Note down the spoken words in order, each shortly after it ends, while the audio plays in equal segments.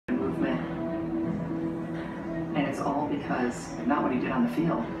it's all because of not what he did on the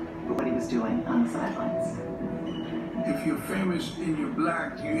field, but what he was doing on the sidelines. If you're famous and you're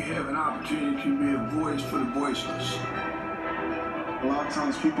black, you have an opportunity to be a voice for the voiceless. A lot of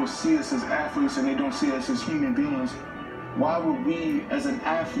times people see us as athletes and they don't see us as human beings. Why would we, as an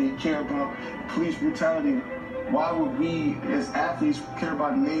athlete, care about police brutality? Why would we, as athletes, care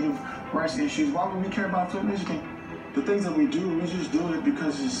about native rights issues? Why would we care about Flint, Michigan? The things that we do, we just do it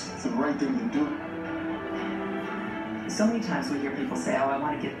because it's the right thing to do. So many times we hear people say, oh, I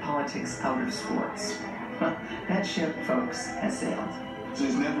want to get politics out of sports. That ship, folks, has sailed. So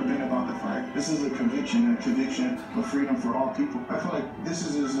it's never been about the fight. This is a conviction of freedom for all people. I feel like this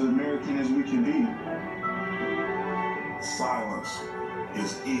is as American as we can be. Silence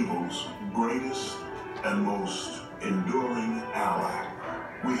is evil's greatest and most enduring ally.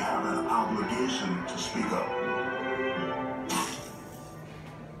 We have an obligation to speak up.